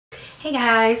Hey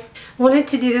guys, wanted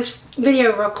to do this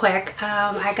video real quick.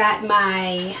 I got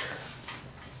my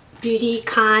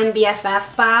Beautycon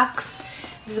BFF box.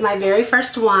 This is my very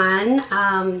first one.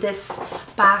 This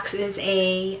box is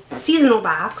a seasonal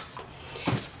box.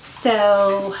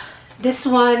 So this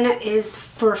one is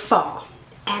for fall.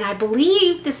 And I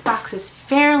believe this box is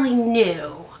fairly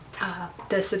new.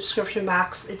 The subscription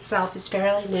box itself is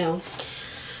fairly new.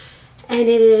 And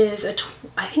it is,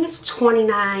 I think it's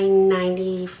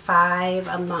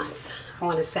 $29.95 a month, I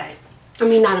want to say. I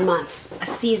mean, not a month, a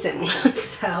season.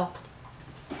 So,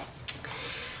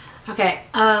 okay,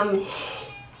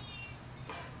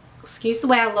 excuse the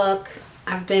way I look.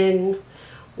 I've been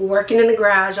working in the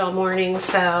garage all morning,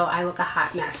 so I look a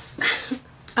hot mess.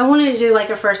 I wanted to do like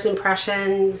a first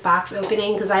impression box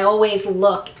opening because I always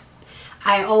spoil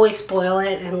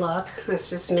it and look. That's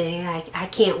just me. I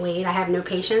can't wait. I have no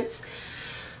patience.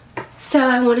 So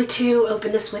I wanted to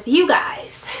open this with you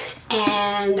guys.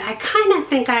 And I kind of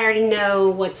think I already know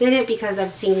what's in it because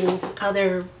I've seen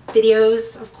other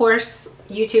videos, of course,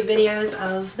 YouTube videos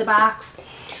of the box.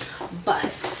 But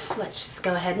let's just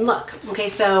go ahead and look. Okay,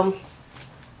 so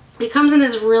it comes in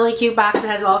this really cute box that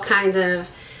has all kinds of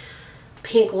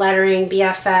pink lettering,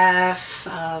 BFF,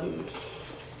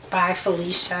 by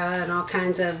Felicia, and all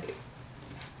kinds of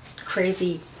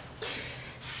crazy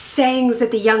sayings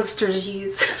that the youngsters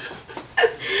use.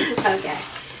 Okay,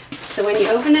 so when you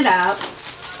open it up,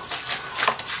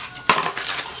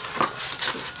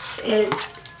 it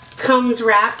comes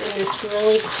wrapped in this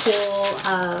really cool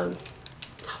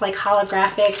like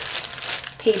holographic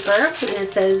paper, and it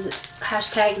says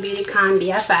hashtag Beautycon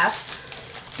BFF.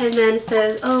 And then it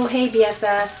says, oh, hey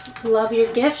BFF, love your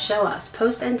gift, show us.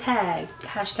 Post and tag,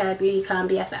 hashtag Beautycon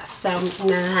BFF. So, and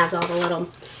then it has all the little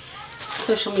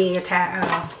social media tag,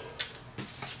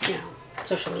 you know,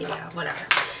 social media, whatever.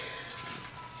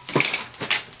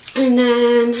 And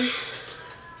then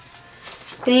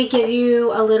they give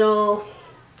you a little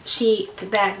sheet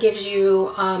that gives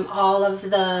you all of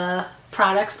the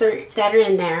products that are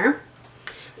in there.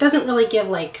 It doesn't really give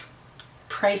like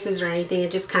prices or anything.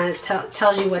 It just kind of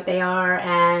tells you what they are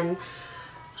and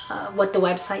what the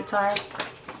websites are.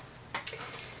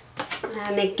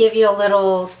 And they give you a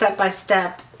little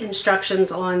step-by-step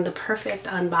instructions on the perfect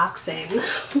unboxing.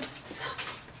 So,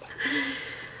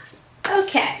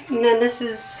 okay, and then this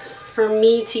is from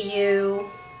me to you.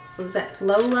 Is that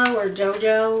Lolo or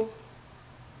Jojo?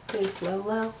 I think it's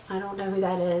Lolo. I don't know who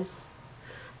that is.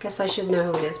 I guess I should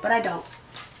know who it is, but I don't.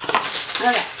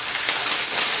 Okay.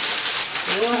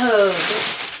 Whoa.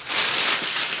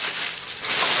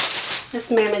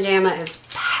 This Mama Jamma is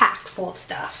packed full of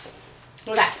stuff.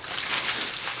 Okay.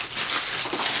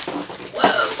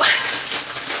 Whoa.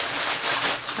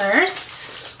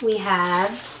 First, we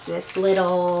have this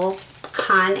little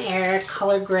Conair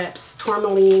Color Grips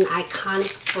Tourmaline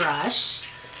Iconic Brush.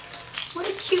 What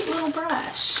a cute little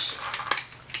brush.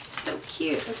 So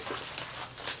cute.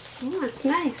 Oh, it's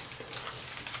nice.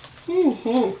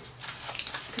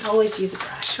 Could always use a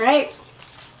brush, right?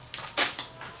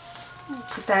 I'll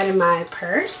put that in my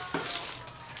purse.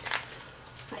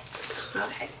 Nice.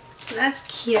 Okay, so that's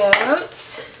cute.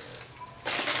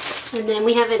 And then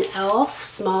we have an e.l.f.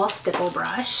 small stipple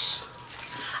brush.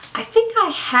 I think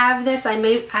I have this. I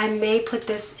may put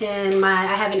this in my,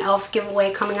 I have an e.l.f.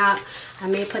 giveaway coming up. I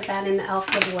may put that in the e.l.f.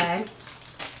 giveaway.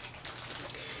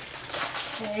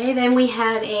 Okay, then we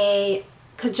have a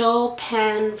Kajal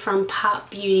pen from Pop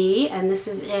Beauty, and this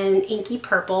is in Inky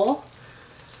Purple.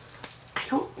 I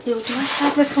don't know, do I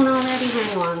have this one already?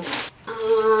 Hang on.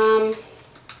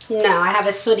 No, I have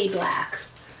a Sooty Black.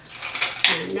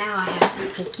 And now I have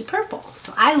an Inky Purple.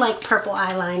 So I like purple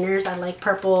eyeliners. I like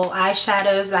purple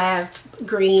eyeshadows. I have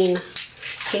green,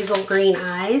 hazel green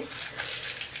eyes.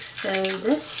 So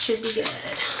this should be good.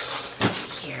 Let's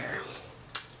see here.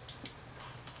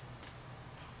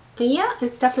 Yeah,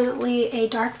 it's definitely a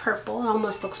dark purple. It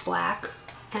almost looks black.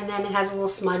 And then it has a little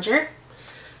smudger.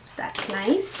 So that's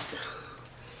nice.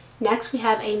 Next we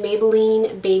have a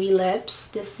Maybelline Baby Lips.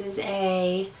 This is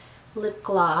a lip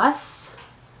gloss.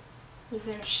 Where's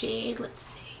their shade? Let's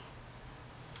see.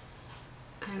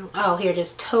 Oh, here it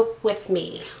is. Taupe With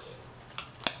Me.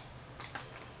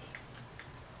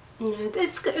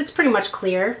 It's pretty much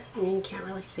clear. I mean, you can't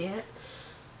really see it.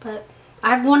 But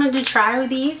I've wanted to try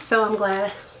these, so I'm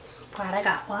glad I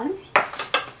got one.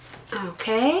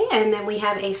 Okay, and then we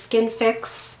have a Skin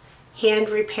Fix Hand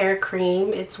Repair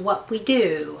Cream. It's What We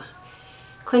Do.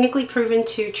 Clinically proven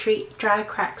to treat dry,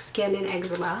 cracked skin and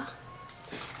eczema.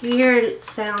 You hear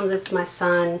sounds, it's my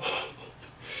son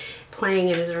playing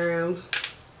in his room.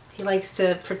 He likes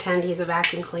to pretend he's a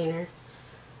vacuum cleaner.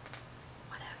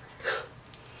 Whatever.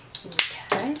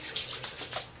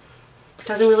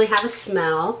 Doesn't really have a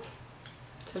smell,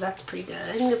 so that's pretty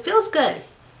good. And it feels good.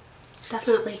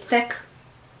 Definitely thick.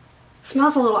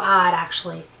 Smells a little odd,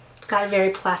 actually. It's got a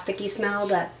very plasticky smell,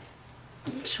 but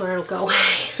I'm sure it'll go away.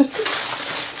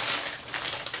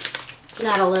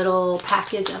 Got a little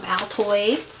package of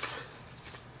Altoids.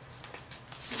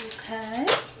 Okay.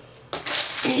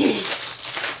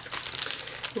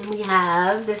 And we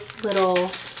have this little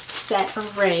set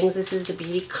of rings. This is the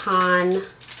Beautycon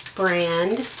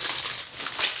brand.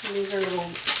 And these are little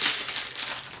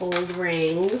gold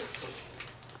rings.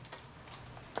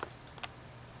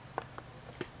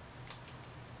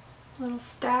 Little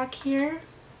stack here.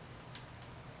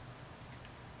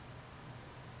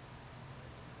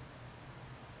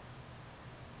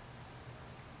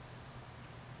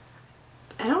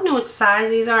 I don't know what size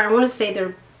these are. I want to say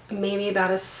they're maybe about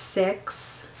a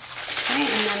 6. Okay, and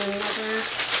then another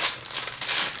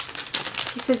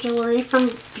piece of jewelry from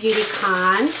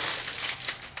Beautycon.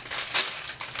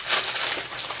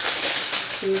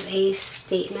 This is a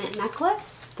statement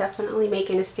necklace. Definitely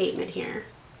making a statement here.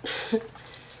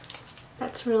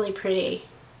 That's really pretty.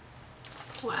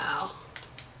 Wow.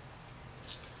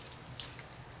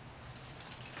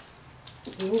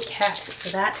 Okay, so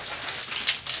that's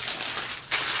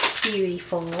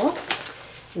beautiful.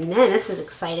 And then this is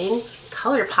exciting.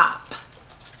 ColourPop.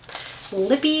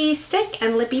 Lippy stick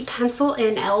and lippy pencil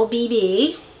in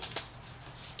LBB.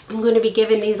 I'm going to be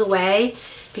giving these away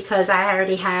because I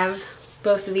already have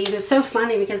both of these. It's so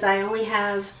funny because I only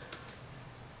have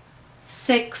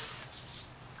 6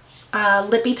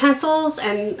 lippy pencils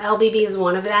and LBB is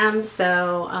one of them.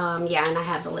 So yeah, and I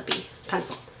have the lippy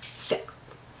pencil stick.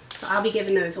 So I'll be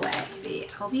giving those away.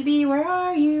 LBB, where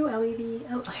are you? LBB,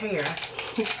 oh, here you are.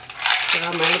 Here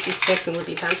are my lippy sticks and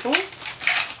lippy pencils.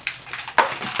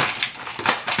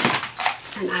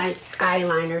 And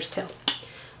eyeliners too.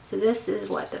 So this is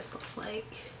what this looks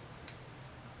like.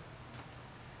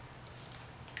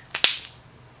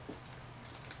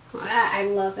 Well, I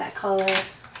love that color.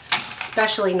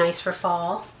 Especially nice for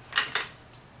fall.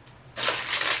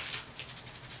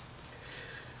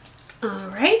 All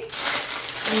right.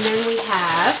 And then we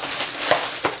have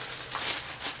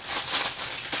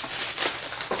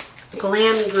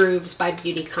Glam Grooves by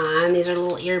Beautycon. These are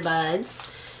little earbuds.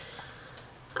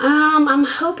 I'm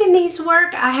hoping these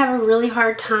work. I have a really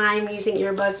hard time using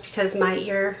earbuds because my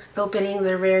ear openings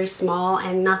are very small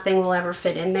and nothing will ever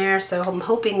fit in there. So I'm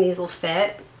hoping these will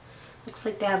fit. Looks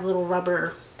like they have little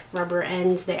rubber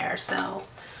ends there. So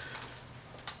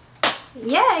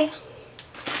yay.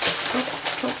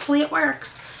 Hopefully it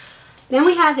works. Then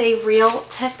we have a Real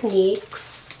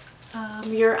Techniques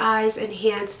Your Eyes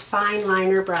Enhanced Fine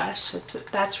Liner Brush.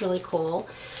 That's really cool.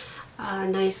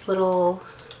 Nice little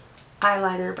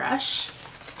eyeliner brush.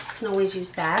 Can always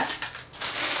use that.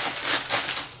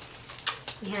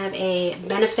 We have a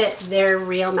Benefit They're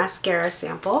Real mascara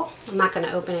sample. I'm not going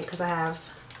to open it because I have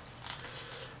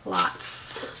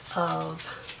lots of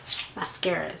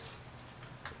mascaras.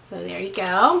 So there you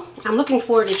go. I'm looking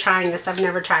forward to trying this. I've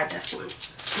never tried this one.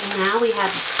 And now we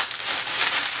have,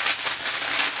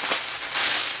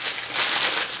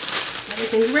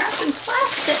 everything's wrapped in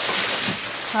plastic.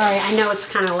 Sorry, I know it's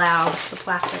kind of loud, the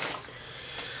plastic.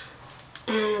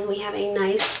 And we have a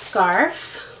nice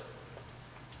scarf.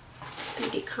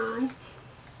 Beautycon.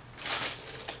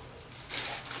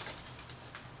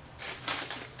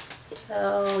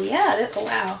 So yeah, oh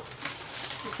wow,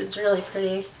 this is really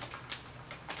pretty.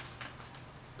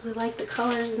 I like the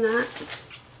colors in that.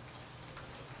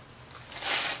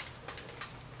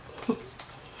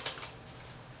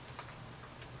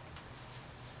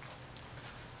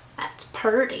 That's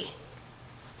pretty.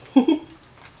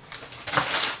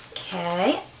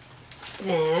 Okay,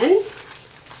 then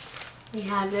we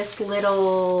have this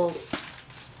little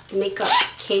makeup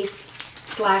case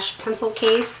slash pencil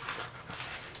case.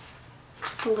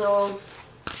 Just a little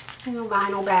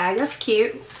vinyl bag. That's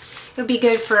cute. It would be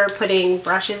good for putting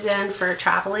brushes in for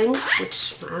traveling,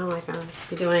 which I don't like to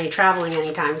be doing any traveling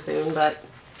anytime soon, but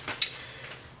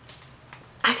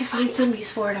I could find some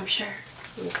use for it, I'm sure.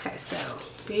 Okay, so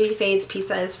Beauty Fades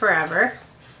Pizza is Forever.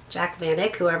 Jack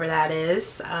Vanek, whoever that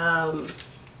is.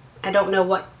 I don't know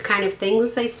what kind of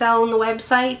things they sell on the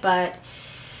website, but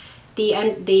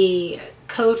the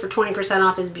code for 20%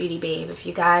 off is Beauty Babe. If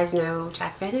you guys know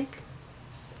Jack Vanek,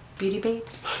 Beauty Babe.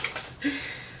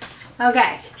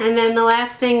 Okay, and then the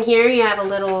last thing here, you have a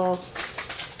little,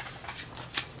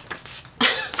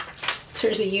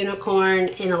 there's a unicorn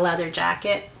in a leather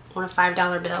jacket on a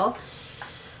 $5 bill.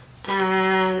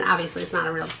 And obviously it's not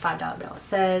a real $5 bill. It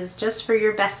says, just for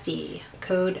your bestie,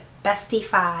 code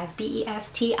Bestie5,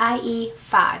 BESTIE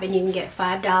 5, and you can get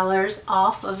 $5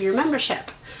 off of your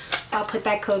membership. So I'll put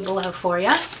that code below for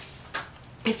you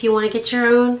if you want to get your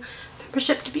own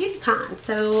membership to Beautycon.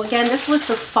 So again, this was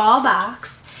the fall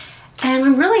box, and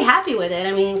I'm really happy with it.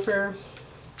 I mean, for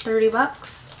 30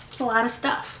 bucks, it's a lot of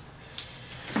stuff.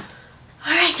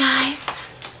 All right, guys.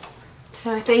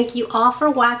 So thank you all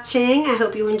for watching. I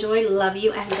hope you enjoyed. Love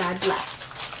you, and God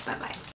bless. Bye-bye.